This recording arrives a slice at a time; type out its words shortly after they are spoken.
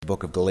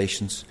book of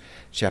Galatians,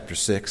 chapter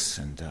 6,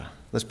 and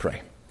let's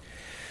pray.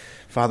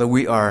 Father,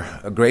 we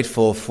are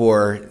grateful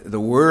for the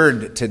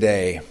word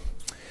today.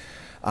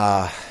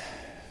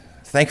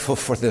 Thankful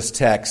for this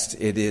text.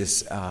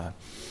 It's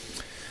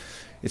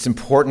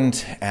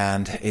important,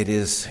 and it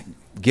is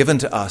given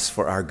to us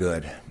for our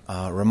good.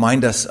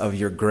 Remind us of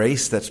your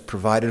grace that's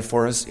provided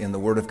for us in the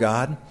Word of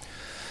God,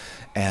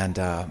 and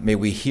may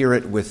we hear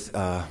it with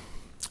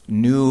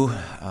new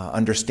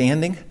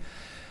understanding.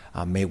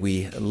 May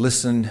we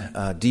listen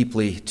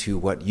deeply to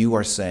what you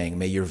are saying.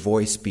 May your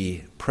voice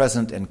be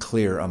present and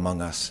clear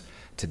among us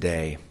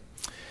today.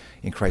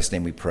 In Christ's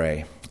name we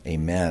pray.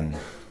 Amen.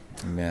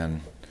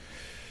 Amen.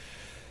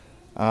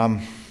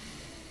 I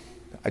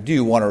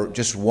do want to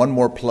just one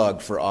more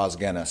plug for Os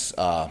Guinness.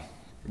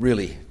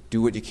 Really,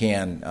 do what you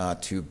can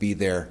to be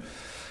there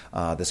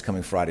this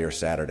coming Friday or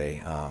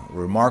Saturday.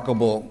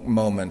 Remarkable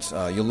moment.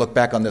 You'll look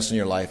back on this in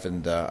your life,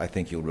 and I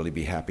think you'll really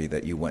be happy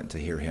that you went to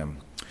hear him.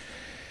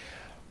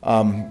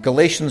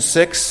 Galatians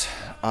 6,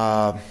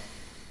 I'm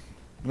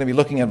going to be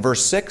looking at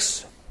verse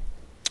 6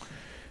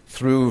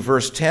 through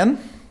verse 10.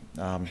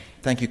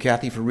 Thank you,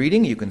 Kathy, for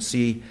reading. You can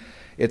see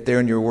it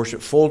there in your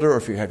worship folder, or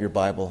if you have your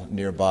Bible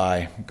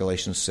nearby,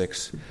 Galatians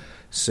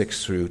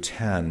 6 through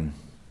 10.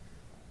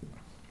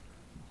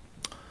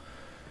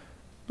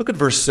 Look at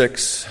verse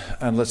 6,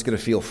 and let's get a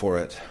feel for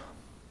it.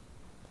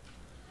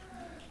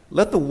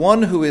 Let the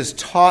one who is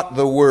taught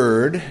the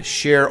word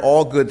share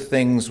all good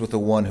things with the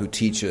one who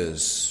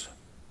teaches.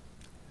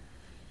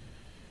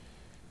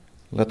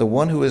 Let the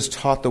one who is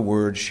taught the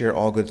word share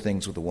all good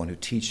things with the one who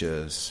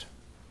teaches.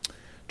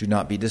 Do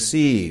not be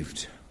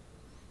deceived.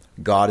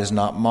 God is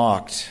not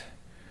mocked.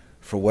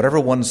 For whatever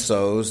one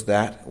sows,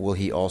 that will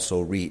he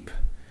also reap.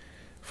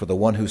 For the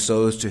one who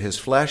sows to his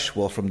flesh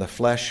will from the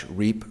flesh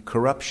reap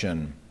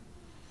corruption.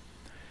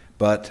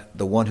 But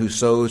the one who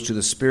sows to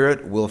the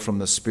Spirit will from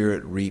the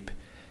Spirit reap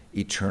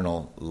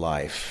eternal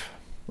life.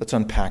 Let's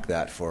unpack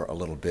that for a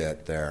little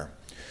bit there.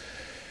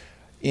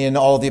 In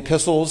all of the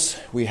epistles,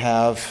 we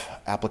have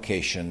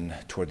application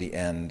toward the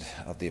end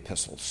of the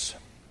epistles.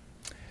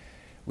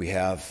 We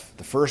have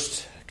the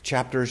first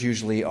chapters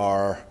usually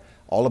are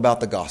all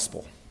about the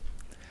gospel,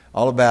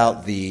 all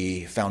about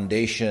the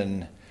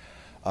foundation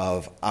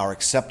of our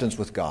acceptance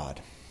with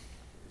God.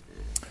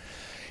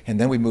 And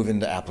then we move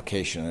into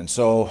application. And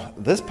so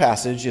this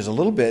passage is a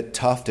little bit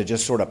tough to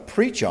just sort of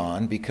preach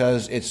on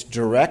because it's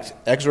direct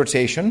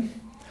exhortation,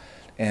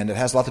 and it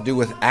has a lot to do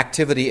with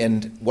activity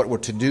and what we're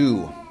to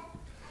do.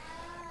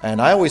 And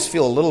I always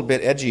feel a little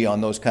bit edgy on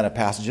those kind of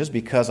passages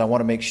because I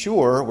want to make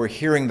sure we're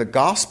hearing the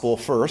gospel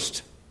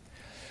first,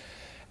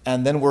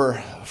 and then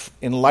we're,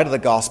 in light of the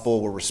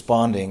gospel, we're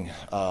responding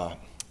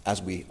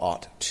as we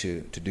ought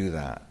to do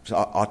that,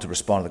 ought to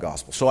respond to the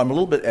gospel. So I'm a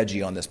little bit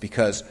edgy on this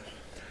because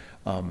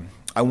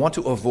I want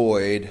to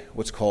avoid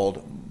what's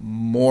called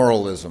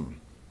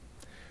moralism.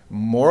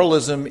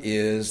 Moralism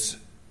is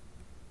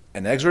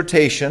an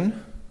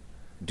exhortation,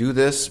 do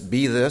this,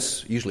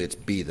 usually it's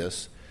be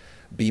this,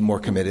 be more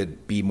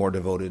committed, be more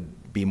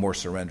devoted, be more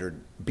surrendered,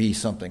 be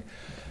something.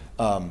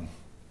 And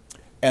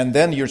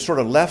then you're sort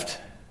of left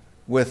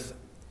with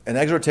an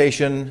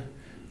exhortation.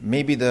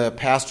 Maybe the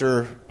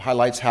pastor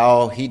highlights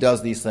how he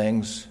does these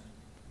things,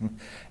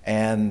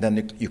 and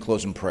then you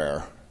close in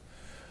prayer.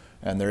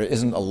 And there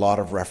isn't a lot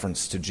of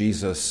reference to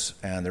Jesus,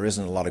 and there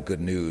isn't a lot of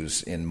good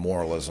news in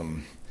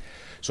moralism.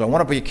 So I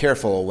want to be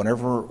careful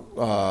whenever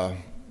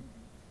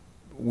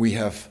we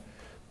have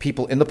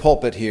people in the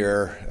pulpit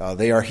here.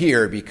 They are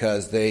here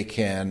because they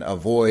can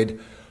avoid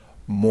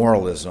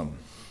moralism.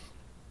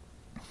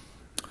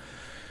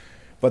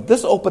 But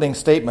this opening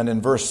statement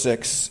in verse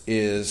 6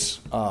 is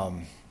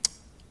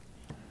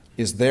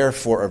there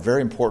for a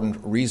very important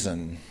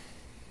reason.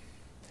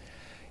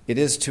 It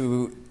is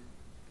to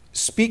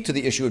speak to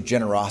the issue of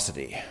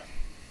generosity.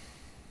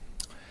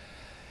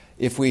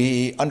 If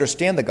we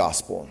understand the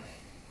gospel,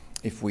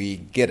 if we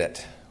get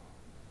it,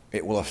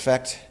 it will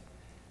affect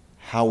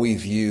how we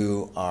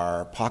view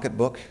our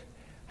pocketbook,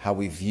 how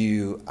we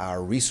view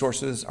our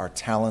resources, our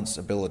talents,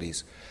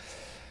 abilities.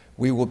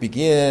 We will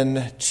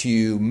begin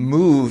to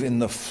move in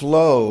the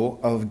flow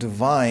of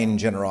divine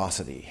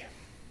generosity.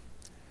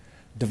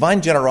 Divine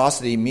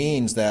generosity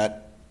means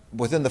that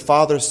within the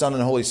Father, Son,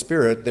 and Holy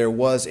Spirit, there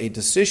was a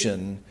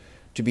decision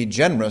to be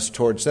generous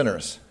toward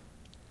sinners.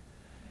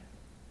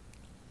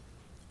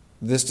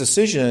 This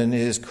decision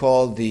is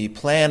called the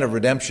plan of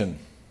redemption.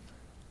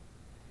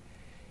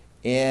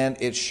 And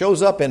it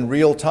shows up in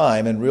real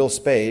time, in real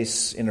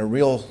space, in a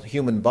real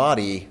human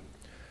body.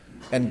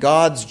 And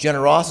God's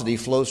generosity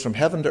flows from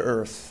heaven to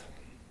earth.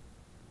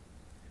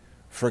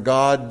 For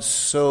God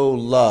so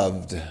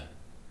loved.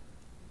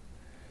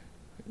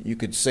 You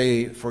could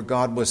say, for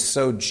God was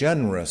so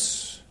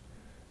generous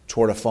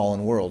toward a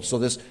fallen world. So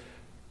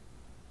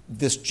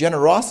this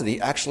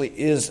generosity actually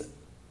is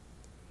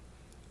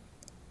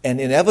an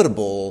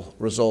inevitable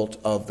result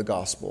of the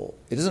gospel.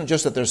 It isn't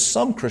just that there's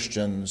some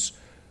Christians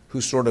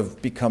who sort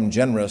of become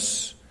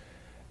generous,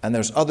 and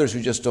there's others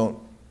who just don't,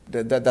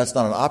 that's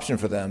not an option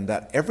for them,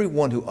 that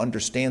everyone who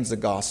understands the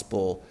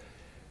gospel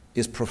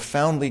is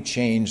profoundly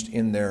changed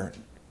in their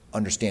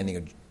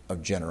understanding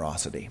of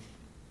generosity.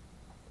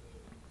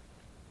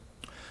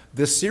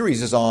 This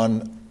series is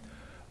on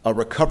a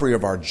recovery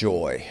of our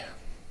joy.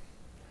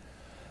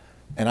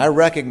 And I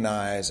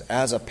recognize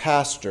as a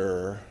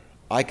pastor,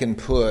 I can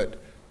put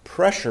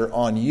pressure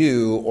on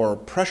you or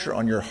pressure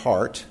on your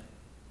heart.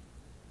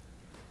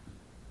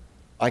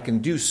 I can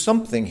do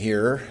something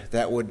here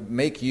that would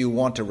make you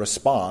want to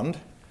respond.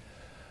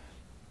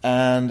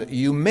 And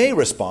you may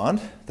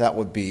respond. That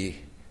would be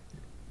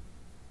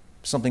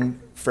something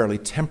fairly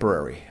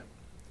temporary.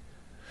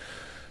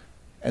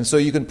 And so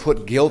you can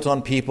put guilt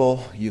on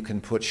people, you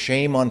can put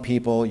shame on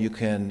people, you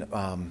can,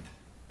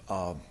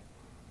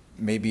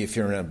 maybe if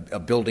you're in a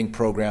building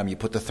program, you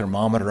put the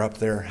thermometer up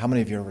there. How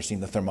many of you have ever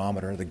seen the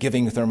thermometer, the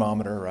giving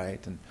thermometer,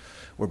 right? And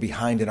we're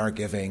behind in our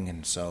giving,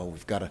 and so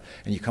we've got to,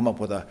 and you come up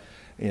with a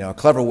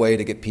clever way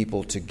to get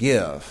people to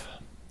give.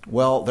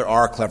 Well, there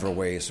are clever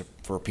ways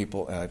for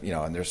people,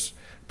 and there's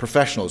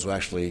professionals who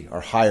actually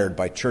are hired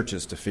by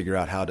churches to figure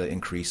out how to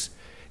increase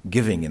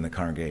giving in the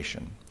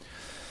congregation.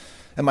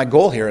 And my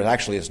goal here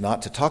actually is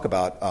not to talk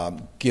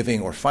about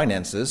giving or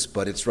finances,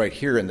 but it's right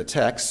here in the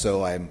text,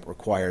 so I'm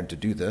required to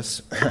do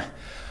this.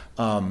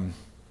 But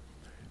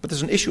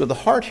there's an issue of the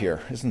heart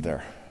here, isn't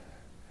there?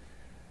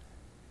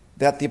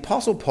 That the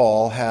Apostle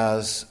Paul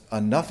has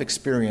enough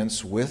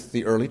experience with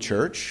the early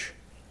church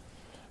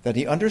that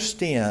he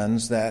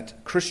understands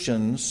that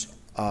Christians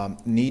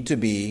need to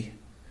be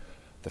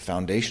the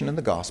foundation in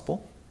the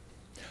gospel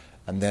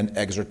and then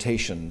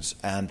exhortations,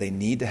 and they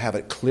need to have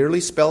it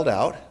clearly spelled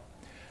out.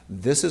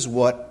 This is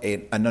what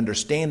an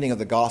understanding of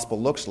the gospel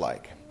looks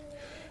like.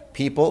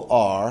 People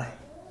are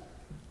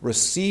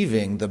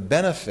receiving the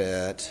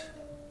benefit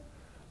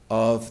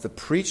of the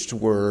preached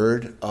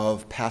word,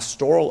 of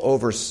pastoral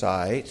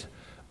oversight,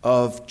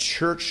 of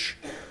church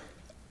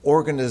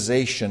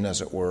organization,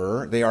 as it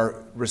were. They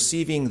are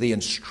receiving the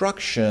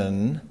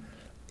instruction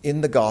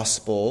in the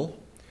gospel.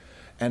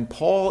 And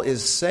Paul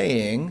is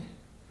saying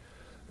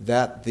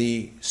that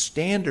the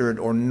standard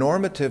or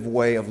normative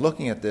way of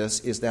looking at this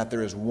is that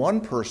there is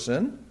one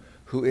person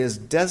who is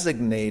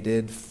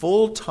designated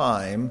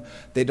full-time.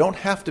 They don't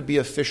have to be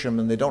a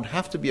fisherman. They don't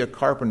have to be a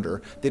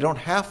carpenter. They don't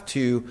have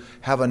to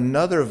have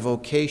another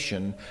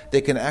vocation.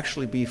 They can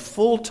actually be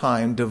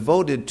full-time,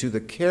 devoted to the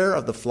care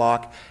of the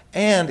flock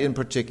and, in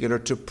particular,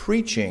 to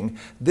preaching.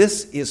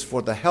 This is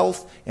for the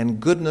health and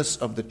goodness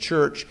of the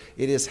church.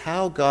 It is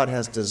how God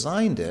has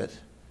designed it.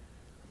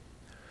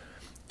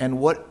 And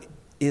what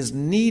is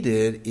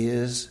needed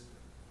is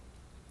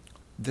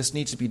this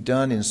needs to be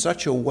done in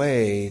such a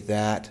way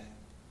that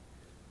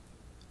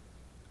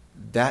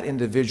that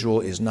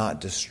individual is not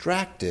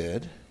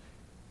distracted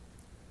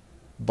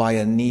by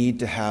a need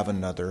to have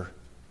another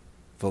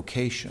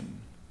vocation.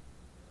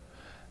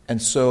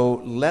 And so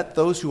let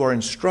those who are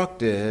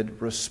instructed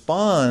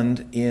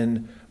respond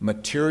in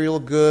material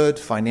good,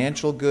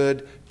 financial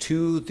good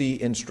to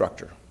the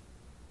instructor.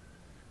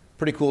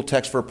 Pretty cool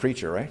text for a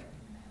preacher, right?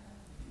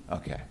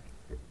 Okay.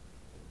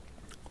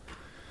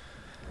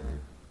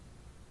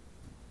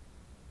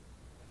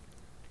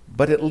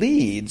 But it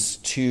leads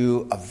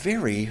to a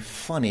very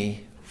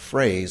funny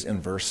phrase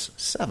in verse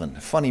 7.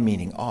 Funny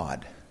meaning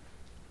odd.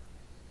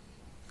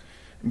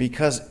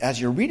 Because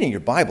as you're reading your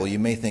Bible, you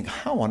may think,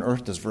 how on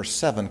earth does verse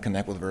 7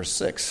 connect with verse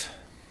 6?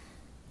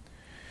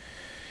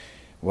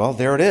 Well,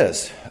 there it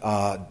is.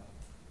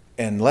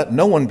 And let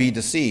no one be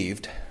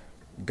deceived.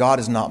 God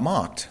is not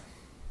mocked.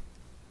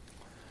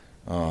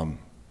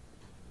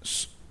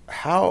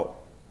 How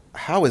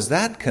is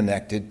that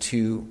connected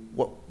to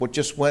what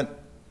just went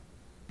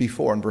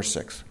before in verse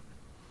 6?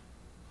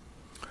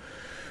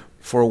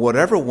 For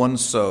whatever one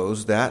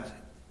sows, that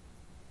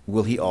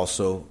will he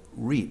also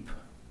reap.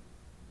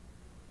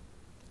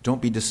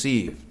 Don't be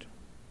deceived.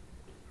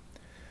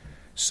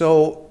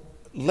 So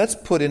let's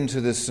put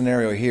into this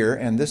scenario here,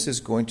 and this is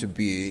going to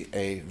be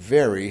a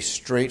very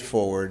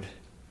straightforward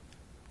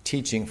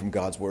teaching from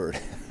God's Word.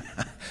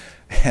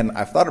 And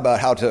I've thought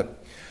about how to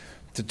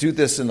do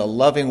this in a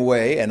loving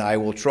way, and I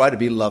will try to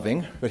be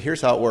loving, but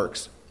here's how it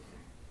works.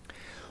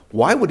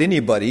 Why would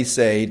anybody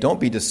say, don't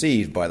be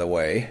deceived, by the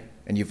way,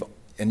 and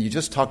you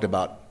just talked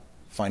about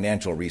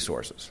financial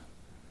resources?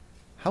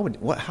 How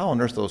on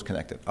earth are those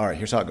connected? All right,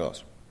 here's how it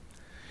goes.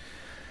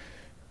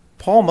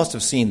 Paul must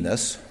have seen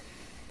this,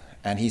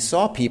 and he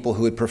saw people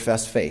who had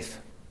professed faith.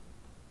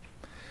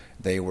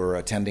 They were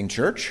attending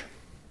church.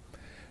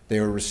 They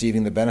were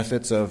receiving the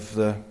benefits of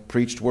the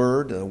preached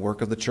word, the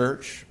work of the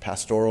church,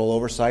 pastoral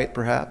oversight,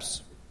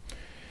 perhaps.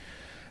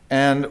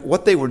 And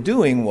what they were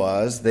doing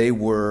was they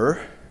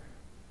were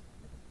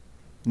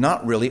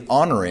not really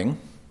honoring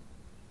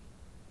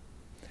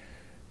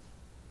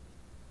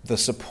the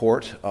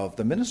support of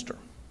the minister.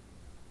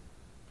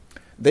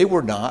 They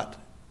were not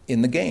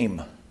in the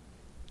game.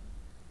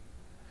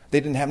 They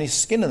didn't have any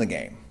skin in the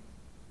game.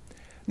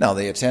 Now,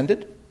 they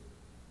attended.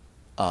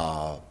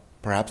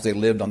 Perhaps they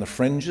lived on the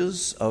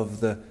fringes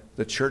of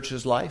the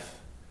church's life.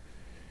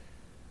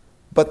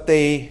 But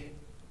they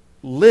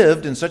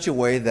lived in such a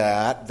way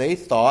that they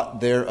thought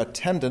their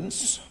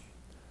attendance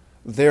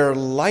their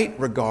light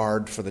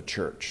regard for the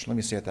church. Let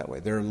me say it that way.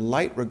 Their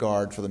light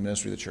regard for the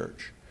ministry of the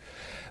church.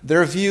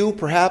 Their view,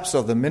 perhaps,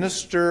 of the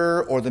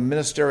minister or the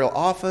ministerial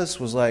office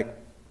was like,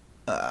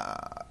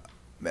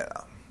 man,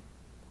 I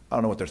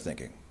don't know what they're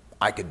thinking.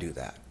 I could do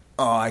that.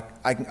 Oh,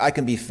 I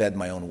can be fed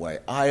my own way.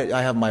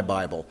 I have my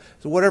Bible.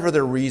 So whatever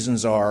their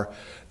reasons are,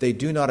 they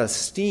do not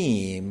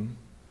esteem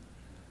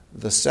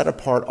the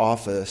set-apart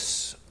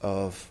office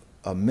of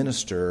a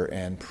minister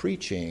and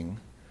preaching.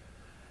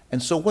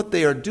 And so what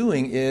they are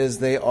doing is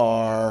they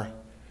are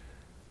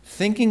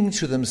thinking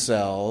to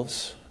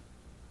themselves,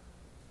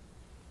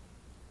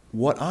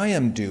 what I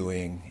am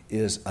doing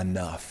is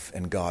enough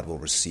and God will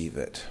receive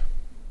it.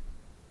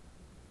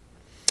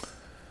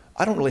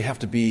 I don't really have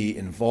to be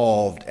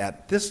involved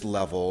at this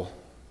level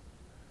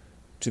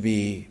to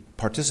be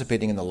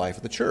participating in the life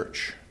of the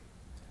church.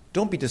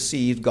 Don't be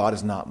deceived, God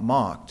is not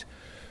mocked.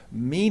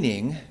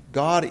 Meaning,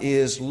 God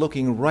is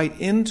looking right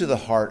into the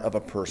heart of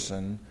a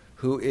person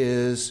who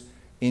is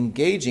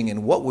engaging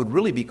in what would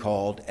really be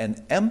called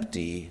an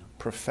empty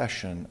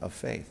profession of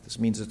faith. This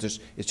means that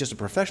it's just a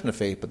profession of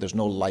faith, but there's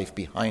no life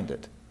behind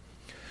it.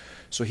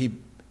 So he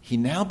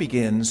now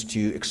begins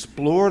to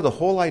explore the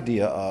whole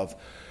idea of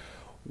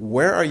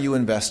where are you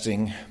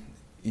investing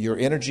your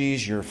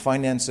energies, your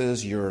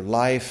finances, your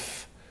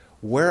life?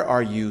 Where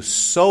are you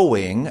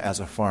sowing as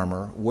a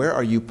farmer? Where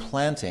are you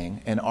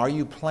planting? And are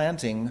you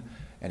planting,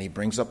 and he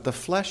brings up the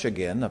flesh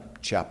again, a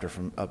chapter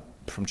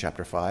from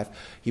chapter 5.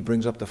 He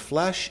brings up the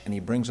flesh and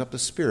he brings up the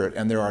spirit.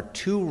 And there are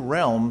two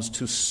realms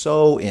to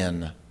sow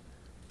in.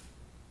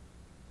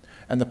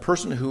 And the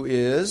person who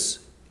is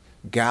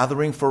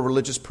gathering for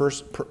religious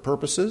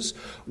purposes,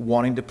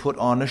 wanting to put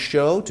on a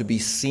show, to be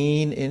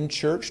seen in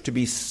church, to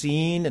be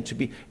seen, and to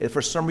be, if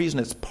for some reason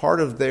it's part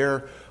of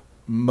their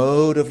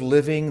mode of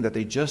living that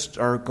they just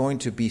are going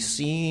to be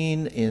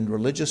seen in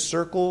religious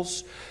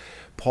circles,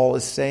 Paul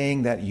is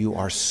saying that you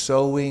are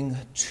sowing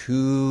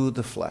to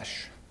the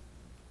flesh.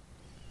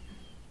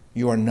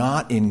 You are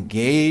not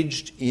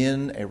engaged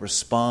in a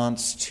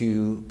response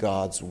to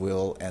God's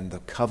will and the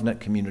covenant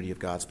community of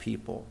God's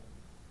people.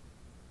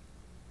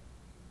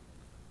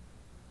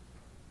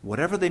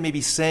 Whatever they may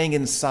be saying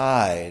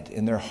inside,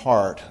 in their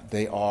heart,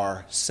 they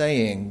are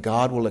saying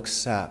God will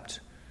accept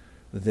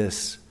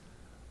this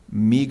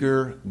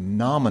meager,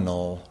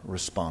 nominal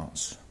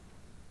response.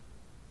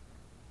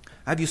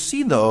 Have you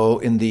seen, though,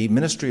 in the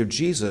ministry of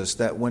Jesus,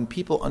 that when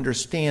people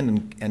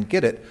understand and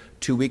get it,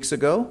 2 weeks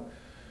ago,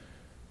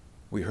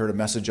 we heard a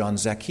message on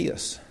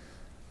Zacchaeus.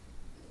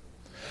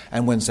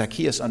 And when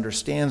Zacchaeus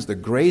understands the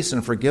grace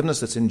and forgiveness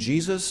that's in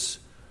Jesus,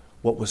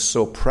 what was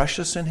so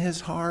precious in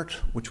his heart,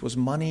 which was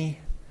money,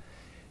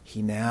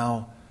 he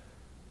now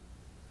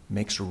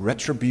makes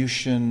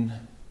retribution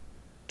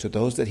to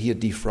those that he had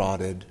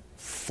defrauded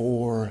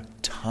 4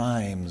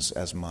 times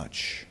as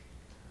much.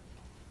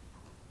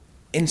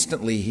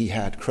 Instantly he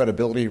had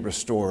credibility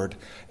restored,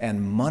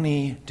 and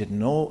money did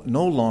no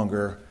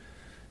longer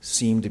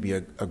seem to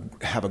be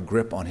have a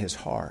grip on his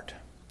heart.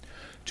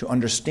 To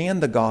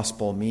understand the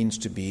gospel means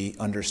to be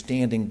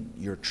understanding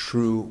your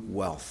true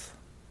wealth.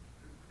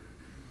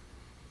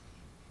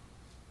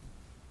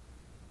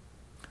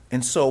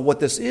 And so what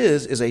this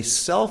is a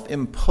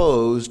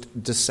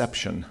self-imposed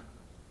deception.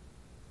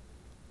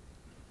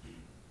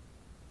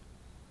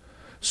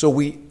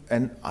 So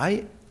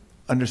I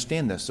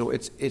understand this. So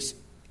it's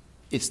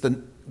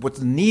what's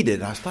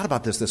needed. I thought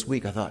about this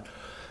week. I thought,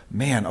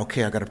 man,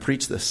 okay, I got to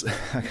preach this.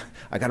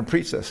 I got to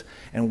preach this.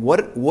 And what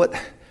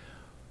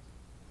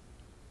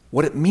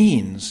it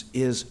means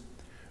is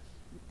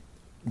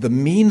the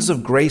means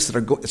of grace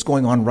that is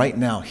going on right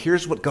now.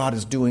 Here's what God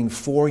is doing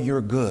for your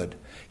good.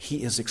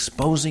 He is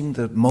exposing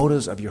the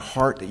motives of your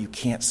heart that you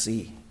can't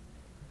see.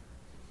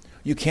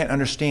 You can't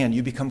understand.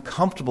 You become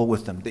comfortable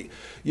with them.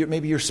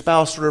 Maybe your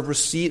spouse sort of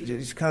receives.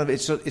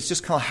 It's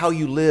just kind of how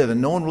you live,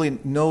 and no one really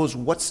knows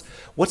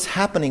what's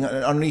happening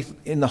underneath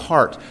in the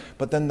heart.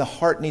 But then the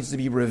heart needs to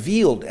be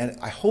revealed, and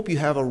I hope you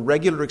have a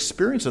regular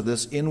experience of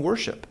this in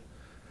worship.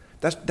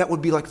 That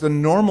would be like the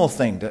normal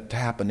thing to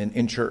happen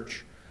in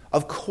church.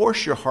 Of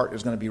course, your heart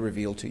is going to be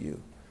revealed to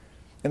you.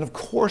 And of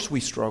course we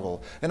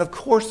struggle. And of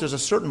course there's a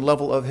certain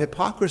level of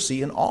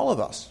hypocrisy in all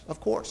of us. Of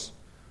course.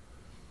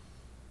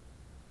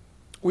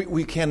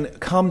 We can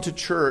come to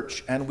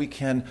church and we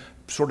can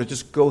sort of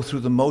just go through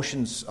the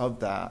motions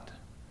of that.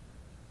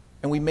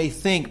 And we may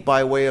think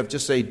by way of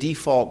just a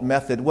default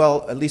method,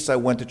 well, at least I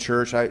went to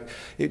church.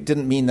 It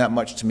didn't mean that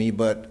much to me,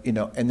 but,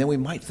 and then we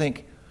might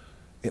think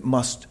it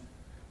must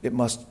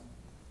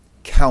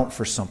count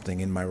for something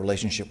in my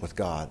relationship with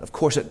God. Of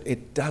course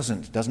it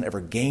doesn't. It doesn't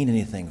ever gain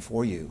anything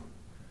for you.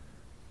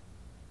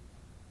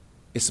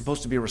 It's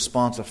supposed to be a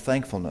response of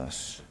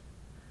thankfulness.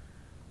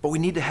 But we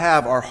need to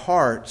have our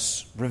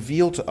hearts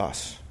revealed to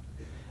us.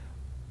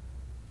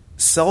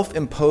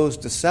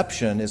 Self-imposed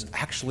deception is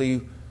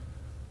actually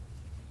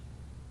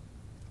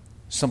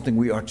something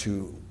we are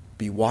to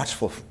be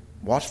watchful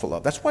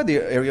of. That's why the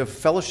area of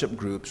fellowship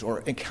groups or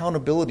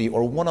accountability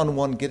or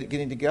one-on-one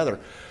getting together.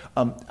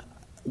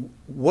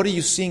 What are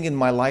you seeing in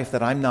my life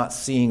that I'm not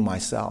seeing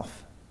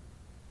myself?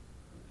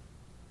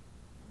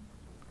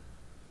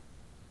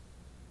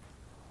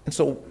 And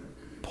so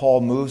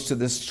Paul moves to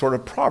this sort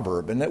of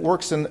proverb, and it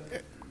works in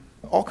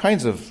all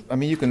kinds of,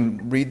 you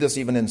can read this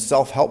even in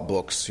self-help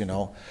books,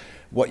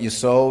 what you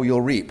sow,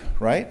 you'll reap,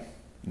 right?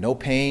 No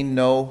pain,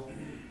 no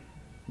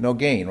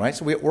gain, right?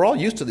 So we're all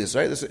used to this,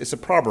 right? It's a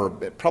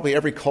proverb. Probably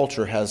every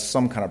culture has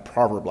some kind of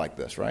proverb like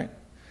this, right?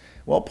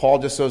 Well, Paul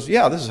just says,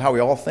 yeah, this is how we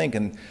all think,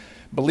 and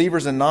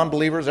believers and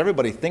non-believers,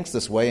 everybody thinks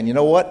this way, and you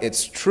know what?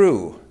 It's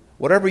true.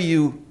 Whatever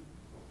you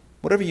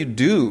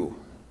do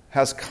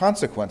has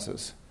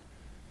consequences,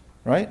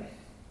 right?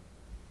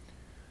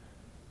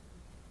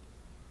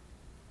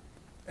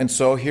 And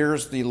so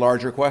here's the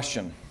larger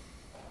question.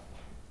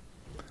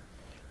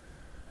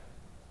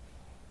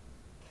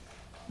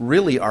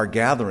 Really, our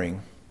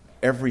gathering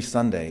every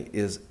Sunday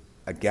is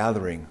a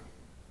gathering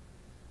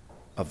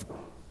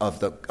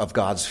of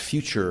God's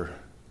future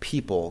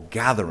people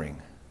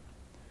gathering.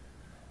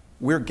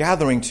 We're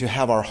gathering to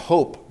have our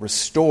hope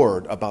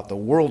restored about the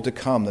world to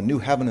come, the new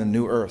heaven and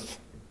new earth.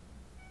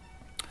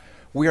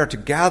 We are to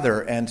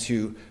gather and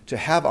to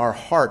have our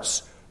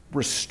hearts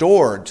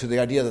restored to the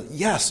idea that,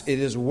 yes, it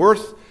is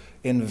worth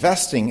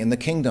investing in the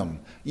kingdom.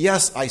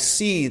 Yes, I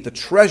see the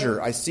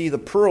treasure. I see the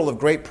pearl of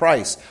great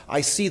price.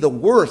 I see the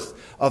worth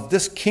of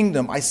this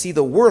kingdom. I see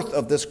the worth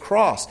of this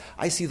cross.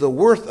 I see the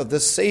worth of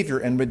this Savior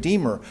and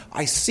Redeemer.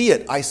 I see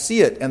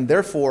it. And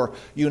therefore,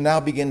 you now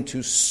begin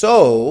to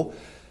sow.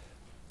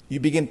 You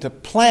begin to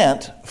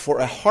plant for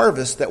a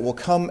harvest that will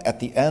come at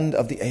the end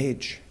of the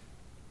age.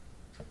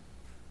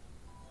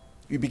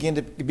 You begin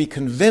to be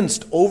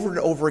convinced over and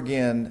over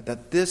again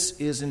that this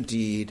is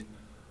indeed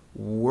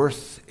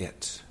worth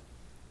it.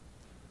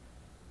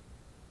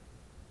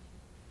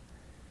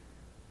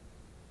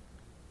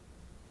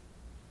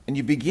 And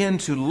you begin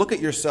to look at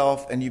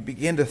yourself and you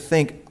begin to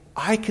think,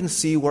 I can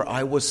see where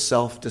I was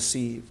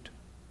self-deceived.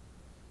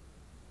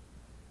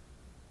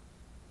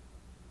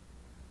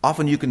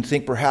 Often you can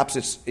think perhaps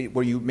it's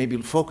where you maybe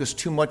focus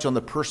too much on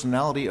the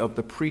personality of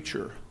the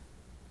preacher.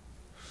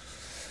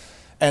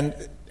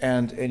 And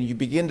you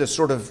begin to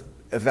sort of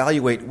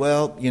evaluate,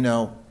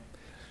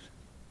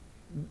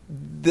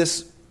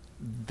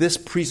 this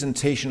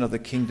presentation of the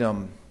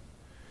kingdom,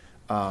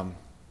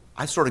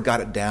 I sort of got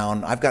it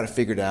down. I've got it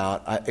figured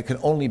out. It can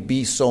only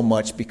be so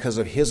much because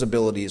of his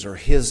abilities or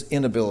his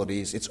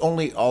inabilities. It's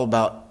only all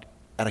about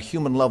at a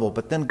human level.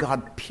 But then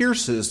God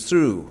pierces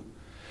through.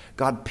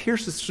 God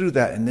pierces through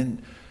that, and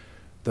then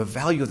the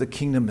value of the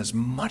kingdom is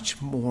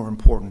much more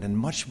important and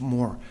much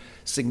more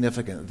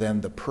significant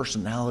than the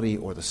personality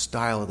or the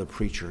style of the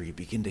preacher. You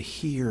begin to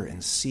hear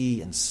and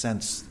see and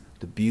sense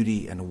the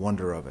beauty and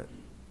wonder of it.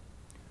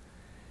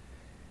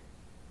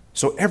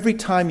 So every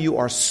time you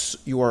are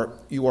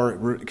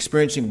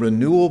experiencing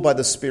renewal by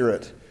the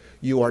Spirit,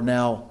 you are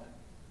now,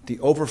 the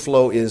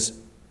overflow is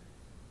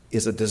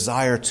a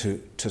desire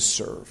to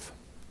serve.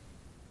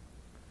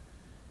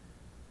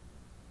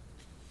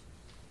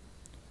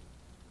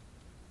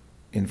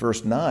 In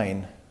verse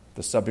 9,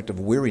 the subject of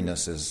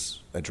weariness is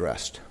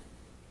addressed.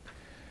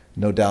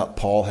 No doubt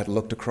Paul had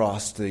looked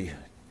across the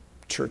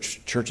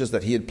churches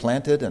that he had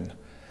planted, and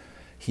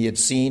he had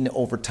seen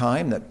over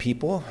time that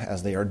people,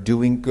 as they are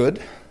doing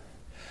good,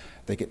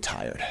 they get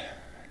tired.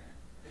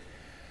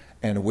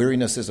 And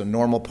weariness is a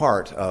normal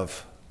part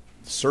of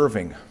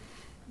serving,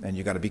 and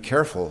you got to be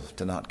careful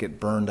to not get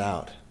burned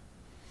out.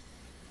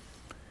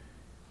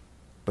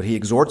 But he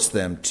exhorts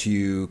them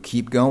to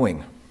keep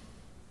going.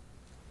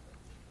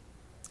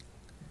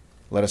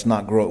 Let us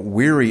not grow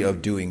weary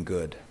of doing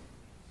good.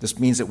 This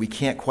means that we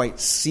can't quite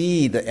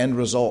see the end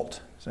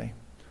result. See?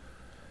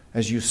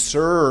 As you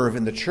serve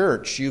in the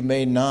church, you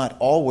may not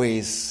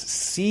always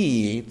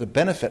see the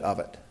benefit of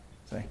it.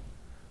 See?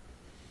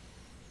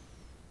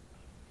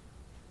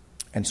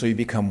 And so you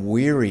become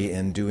weary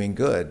in doing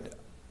good.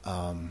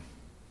 Marianne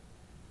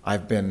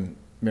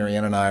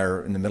and I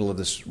are in the middle of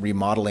this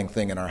remodeling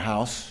thing in our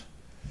house.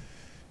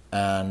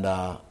 And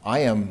I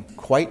am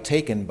quite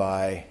taken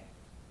by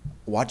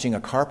watching a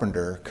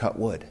carpenter cut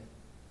wood.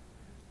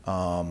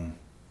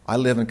 I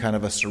live in kind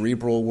of a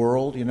cerebral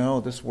world,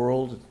 this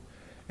world,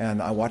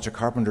 and I watch a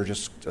carpenter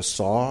just a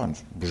saw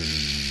and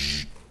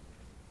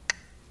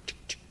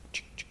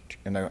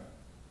I go,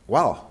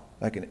 wow,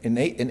 like in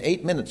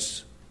 8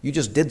 minutes, you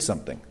just did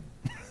something.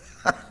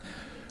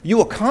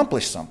 You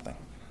accomplished something.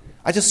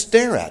 I just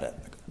stare at it.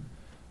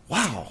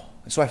 Wow.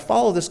 And so I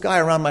follow this guy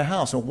around my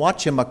house and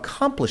watch him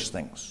accomplish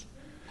things.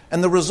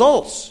 And the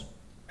results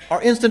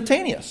are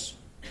instantaneous.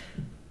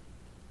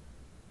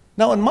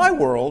 Now, in my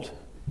world,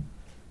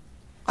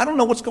 I don't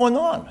know what's going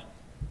on.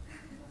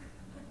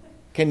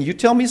 Can you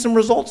tell me some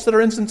results that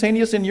are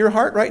instantaneous in your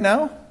heart right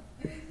now?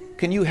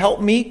 Can you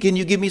help me? Can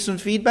you give me some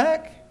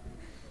feedback?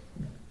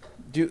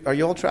 Are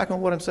you all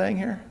tracking what I'm saying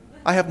here?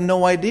 I have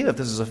no idea if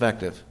this is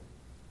effective.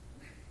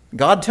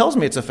 God tells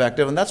me it's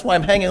effective, and that's why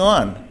I'm hanging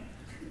on.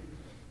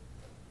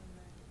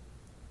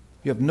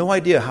 You have no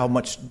idea how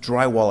much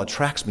drywall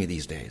attracts me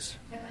these days.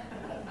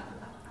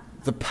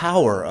 The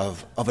power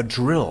of a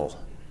drill.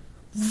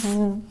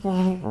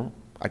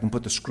 I can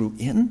put the screw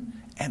in,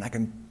 and I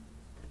can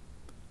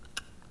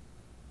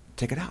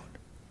take it out.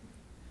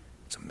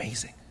 It's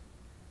amazing.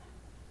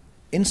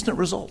 instant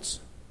results.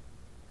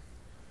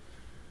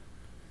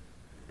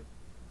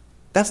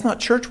 That's not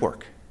church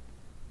work.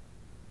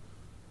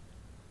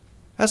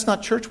 That's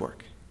not church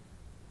work.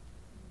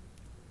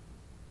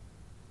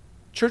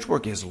 Church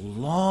work is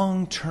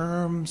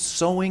long-term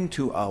sowing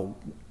to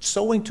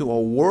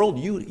a world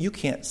you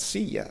can't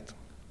see yet.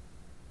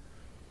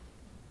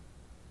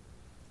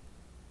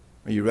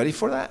 Are you ready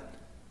for that?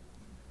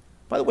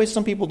 By the way,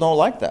 some people don't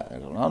like that. I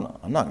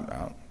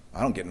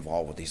don't get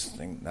involved with these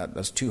things.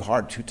 That's too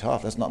hard, too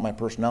tough. That's not my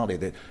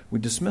personality. We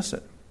dismiss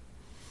it.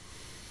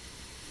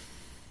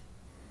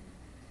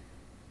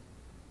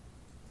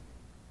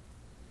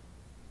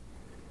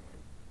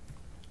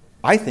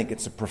 I think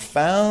it's a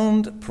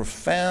profound,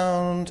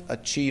 profound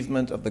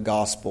achievement of the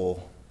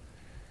gospel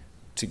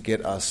to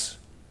get us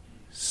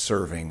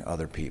serving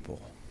other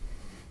people.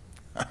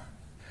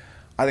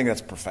 I think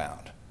that's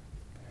profound.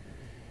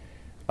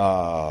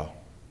 And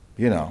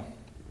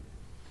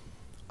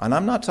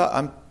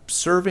I'm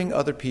serving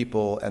other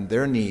people and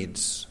their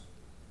needs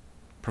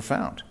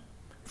profound.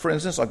 For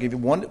instance, I'll give you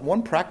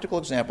one practical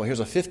example. Here's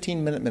a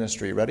 15-minute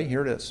ministry. Ready?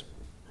 Here it is.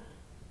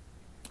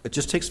 It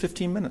just takes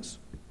 15 minutes.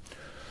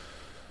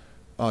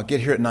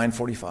 Get here at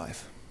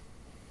 9:45.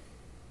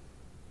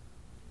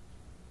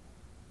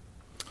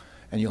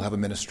 And you'll have a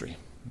ministry.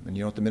 And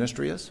you know what the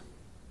ministry is?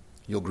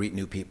 You'll greet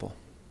new people.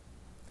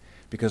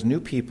 Because new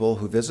people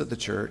who visit the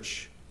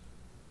church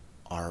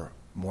are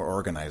more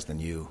organized than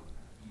you.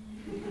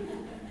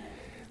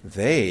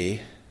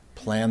 They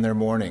plan their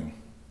morning.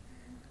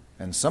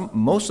 And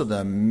most of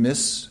them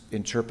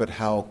misinterpret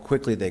how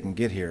quickly they can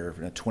get here.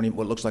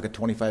 What looks like a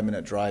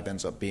 25-minute drive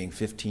ends up being a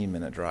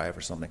 15-minute drive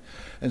or something.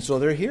 And so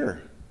they're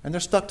here. And they're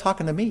stuck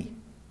talking to me,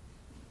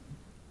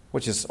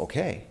 which is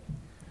okay.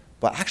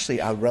 But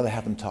actually, I would rather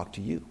have them talk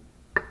to you.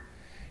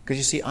 Because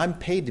you see, I'm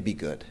paid to be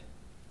good.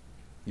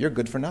 You're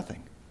good for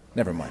nothing.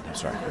 Never mind, I'm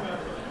sorry.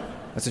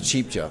 That's a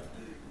cheap joke.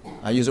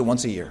 I use it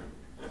once a year.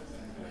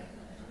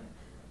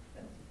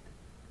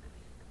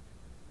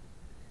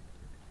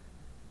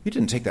 You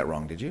didn't take that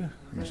wrong, did you?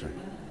 I'm sorry.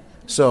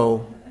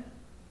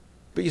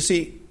 But you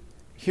see,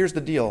 here's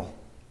the deal.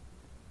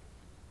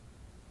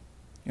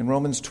 In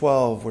Romans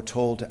 12, we're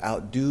told to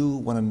outdo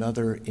one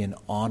another in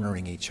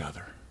honoring each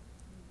other.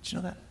 Did you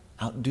know that?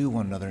 Outdo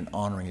one another in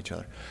honoring each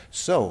other.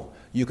 So,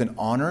 you can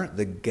honor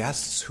the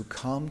guests who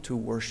come to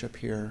worship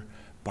here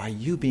by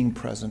you being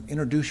present.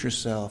 Introduce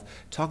yourself.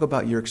 Talk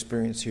about your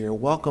experience here.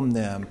 Welcome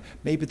them.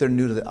 Maybe they're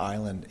new to the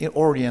island.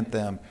 Orient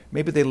them.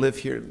 Maybe they live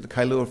here, the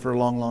Kailua, for a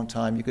long, long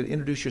time. You could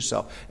introduce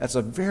yourself. That's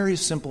a very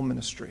simple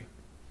ministry.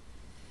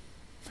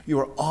 You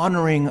are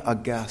honoring a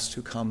guest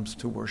who comes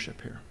to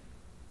worship here.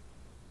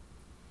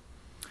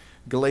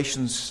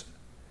 Galatians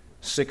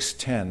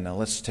 6:10. Now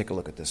let's take a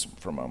look at this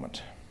for a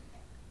moment.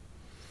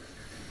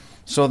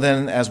 So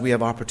then, as we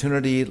have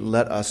opportunity,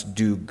 let us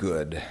do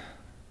good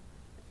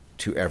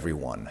to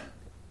everyone,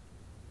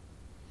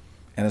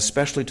 and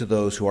especially to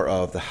those who are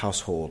of the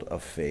household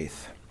of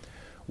faith.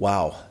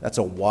 Wow, that's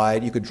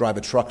you could drive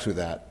a truck through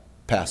that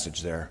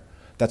passage there.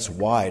 That's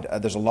wide.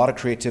 There's a lot of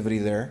creativity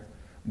there.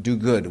 Do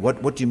good.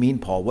 What do you mean,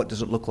 Paul? What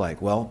does it look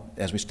like? Well,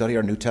 as we study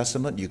our New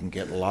Testament, you can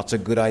get lots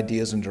of good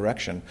ideas and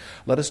direction.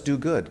 Let us do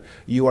good.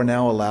 You are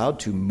now allowed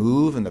to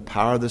move in the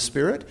power of the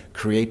Spirit,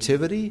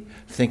 creativity,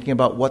 thinking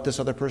about what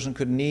this other person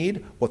could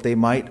need, what they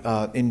might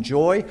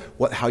enjoy,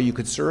 how you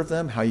could serve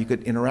them, how you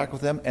could interact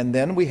with them. And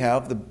then we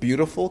have the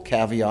beautiful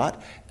caveat,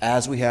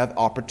 as we have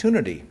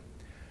opportunity.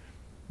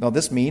 Now,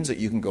 this means that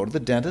you can go to the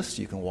dentist,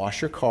 you can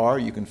wash your car,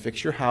 you can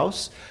fix your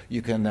house,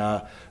 you can,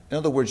 in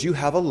other words, you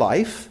have a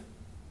life.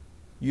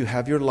 You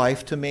have your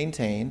life to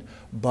maintain,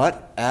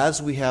 but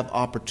as we have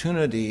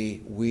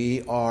opportunity,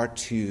 we are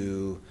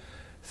to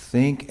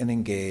think and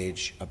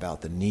engage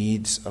about the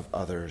needs of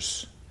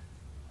others,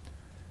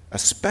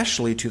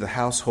 especially to the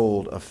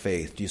household of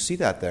faith. Do you see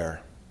that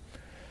there?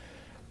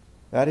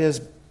 That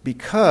is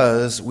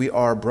because we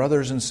are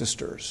brothers and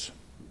sisters.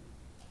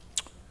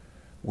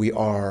 We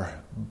are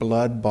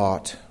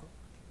blood-bought,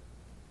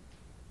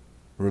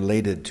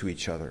 related to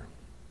each other.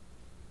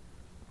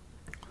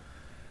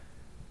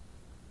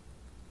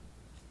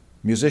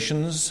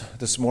 Musicians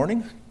this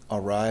morning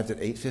arrived at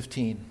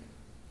 8:15.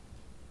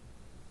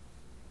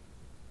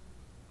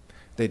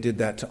 They did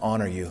that to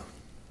honor you.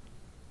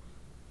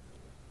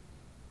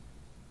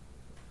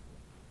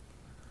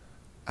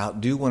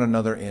 Outdo one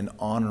another in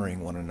honoring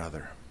one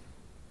another.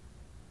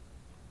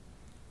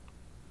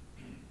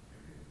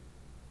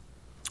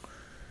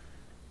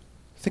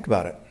 Think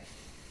about it.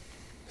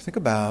 Think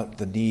about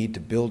the need to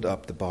build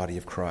up the body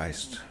of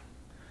Christ.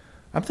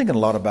 I'm thinking a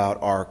lot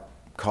about our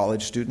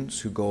college students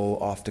who go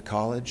off to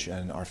college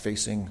and are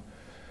facing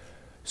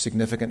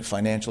significant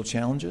financial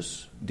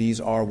challenges.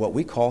 These are what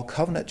we call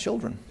covenant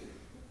children.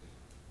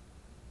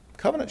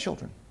 Covenant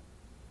children.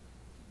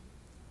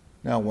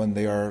 Now, when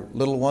they are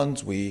little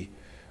ones, we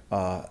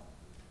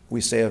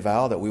say a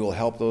vow that we will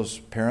help those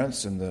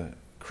parents in the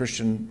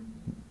Christian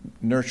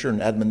nurture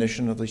and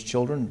admonition of these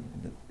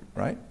children,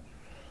 right?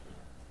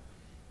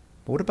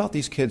 But what about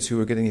these kids who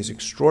are getting these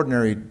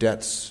extraordinary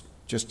debts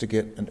just to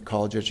get a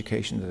college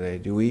education today?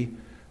 Do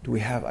we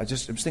have? I'm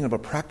just thinking of a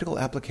practical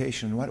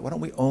application. Why don't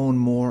we own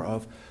more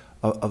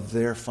of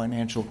their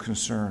financial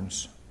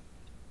concerns?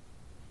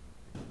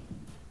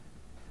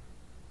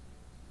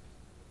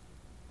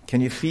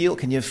 Can you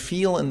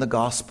feel in the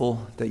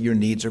gospel that your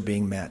needs are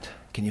being met?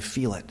 Can you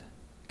feel it?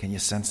 Can you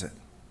sense it?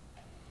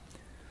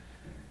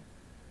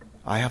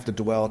 I have to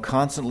dwell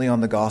constantly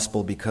on the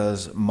gospel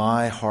because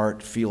my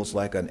heart feels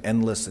like an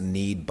endless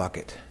need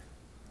bucket.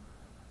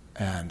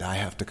 And I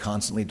have to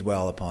constantly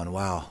dwell upon,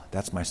 wow,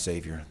 that's my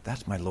Savior.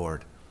 That's my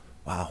Lord.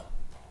 Wow.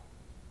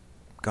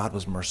 God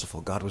was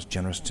merciful. God was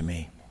generous to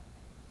me.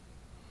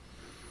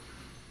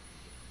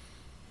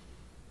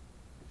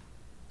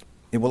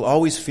 It will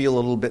always feel a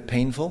little bit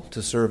painful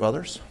to serve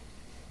others.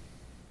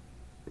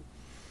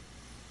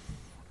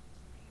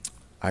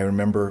 I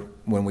remember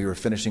when we were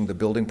finishing the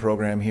building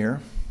program here.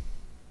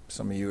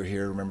 Some of you are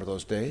here remember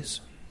those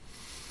days.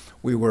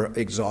 We were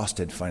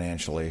exhausted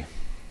financially.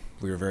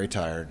 We were very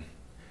tired.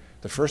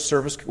 The first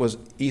service was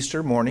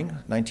Easter morning,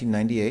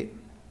 1998,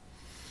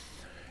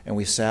 and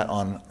we sat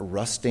on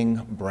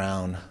rusting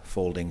brown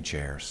folding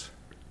chairs.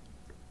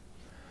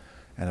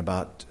 And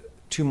about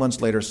 2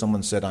 months later,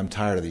 someone said, I'm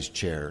tired of these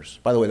chairs.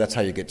 By the way, that's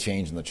how you get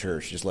change in the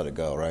church. Just let it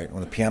go, right?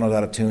 When the piano's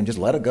out of tune, just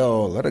let it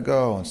go, let it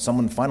go. And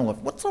someone finally,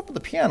 what's up with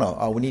the piano?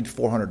 Oh, we need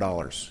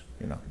 $400,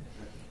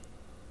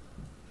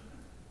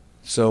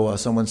 So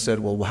someone said,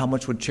 well, how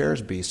much would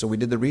chairs be? So we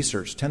did the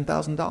research,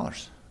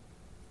 $10,000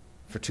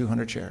 for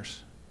 200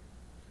 chairs.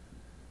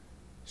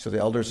 So the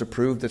elders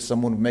approved that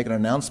someone would make an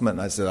announcement,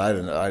 and I said, I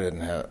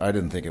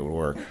didn't think it would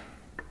work.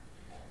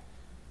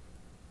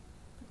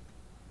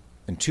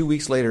 And 2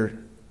 weeks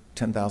later,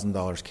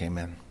 $10,000 came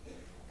in.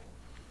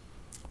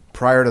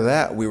 Prior to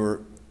that, we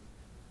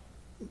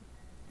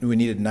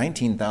needed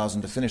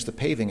 $19,000 to finish the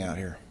paving out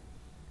here.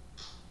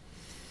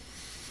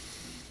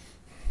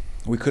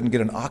 We couldn't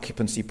get an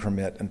occupancy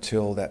permit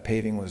until that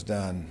paving was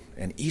done.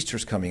 And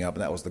Easter's coming up,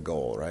 and that was the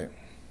goal, right?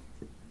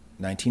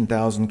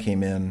 $19,000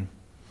 came in.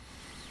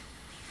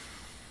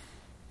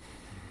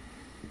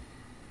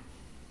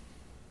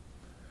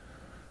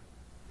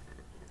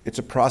 It's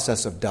a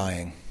process of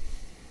dying.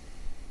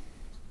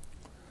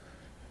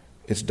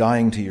 It's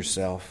dying to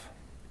yourself.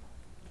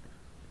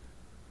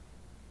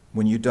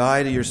 When you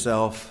die to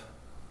yourself,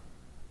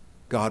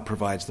 God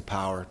provides the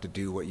power to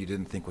do what you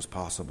didn't think was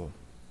possible.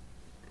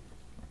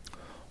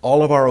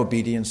 All of our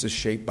obedience is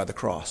shaped by the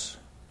cross.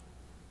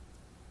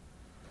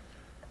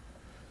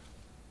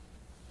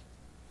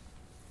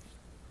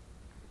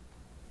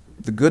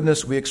 The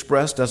goodness we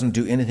express doesn't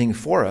do anything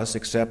for us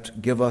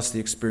except give us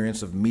the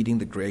experience of meeting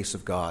the grace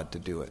of God to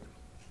do it.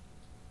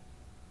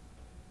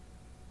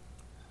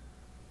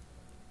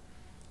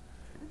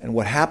 And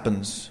what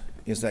happens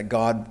is that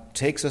God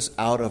takes us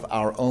out of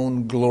our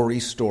own glory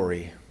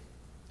story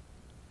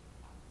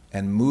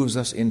and moves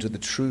us into the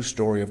true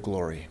story of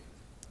glory.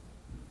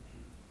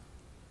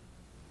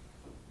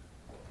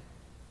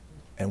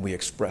 And we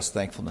express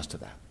thankfulness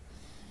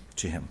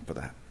to Him for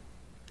that.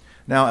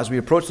 Now, as we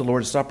approach the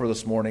Lord's Supper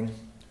this morning,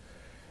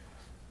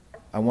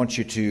 I want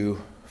you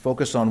to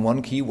focus on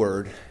one key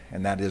word,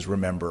 and that is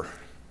remember.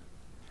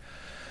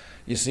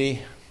 You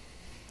see,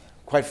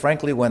 quite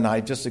frankly, when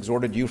I just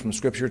exhorted you from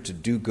Scripture to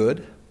do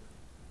good,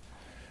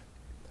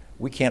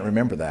 we can't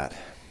remember that.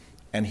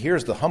 And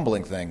here's the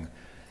humbling thing.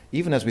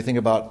 Even as we think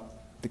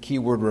about the key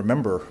word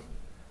remember,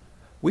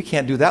 we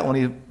can't do that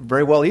one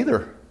very well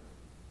either.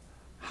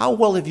 How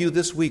well have you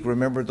this week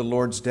remembered the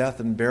Lord's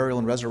death and burial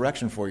and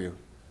resurrection for you?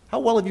 How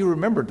well have you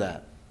remembered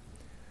that?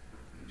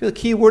 The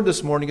key word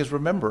this morning is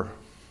remember.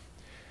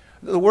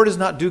 The word is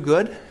not do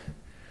good.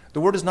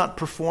 The word is not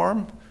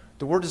perform.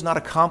 The word is not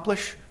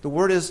accomplish. The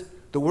word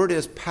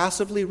is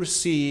passively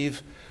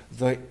receive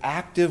the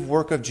active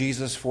work of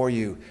Jesus for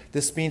you.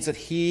 This means that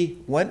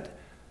He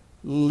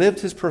lived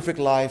His perfect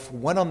life,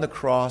 went on the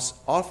cross,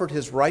 offered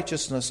His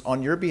righteousness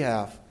on your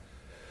behalf,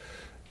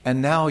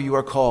 and now you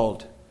are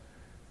called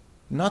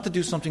not to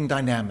do something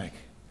dynamic,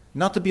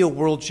 not to be a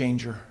world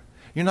changer.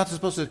 You're not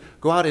supposed to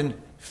go out and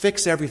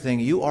fix everything.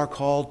 You are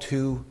called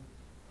to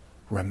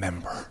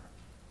remember.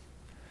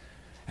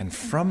 And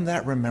from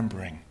that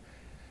remembering,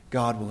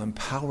 God will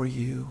empower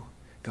you.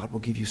 God will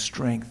give you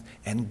strength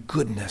and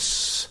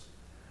goodness.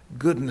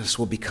 Goodness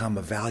will become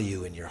a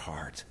value in your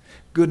heart.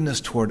 Goodness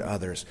toward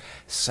others.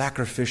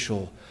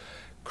 Sacrificial,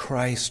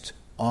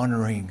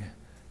 Christ-honoring,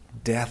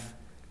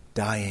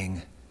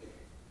 death-dying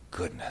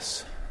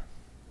goodness.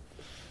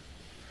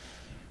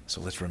 So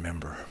let's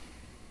remember.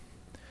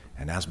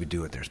 And as we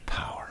do it, there's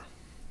power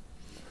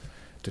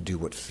to do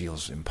what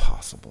feels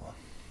impossible.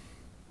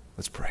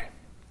 Let's pray.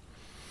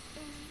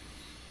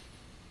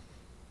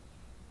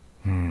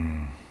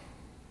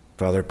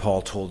 Father,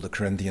 Paul told the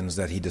Corinthians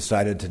that he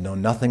decided to know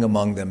nothing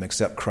among them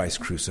except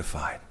Christ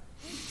crucified.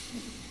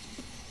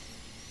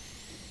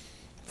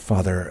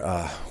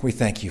 Father, we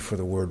thank you for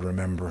the word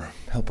remember.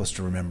 Help us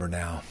to remember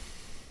now.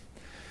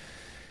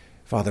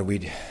 Father,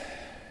 we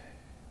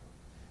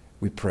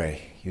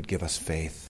pray you'd give us faith.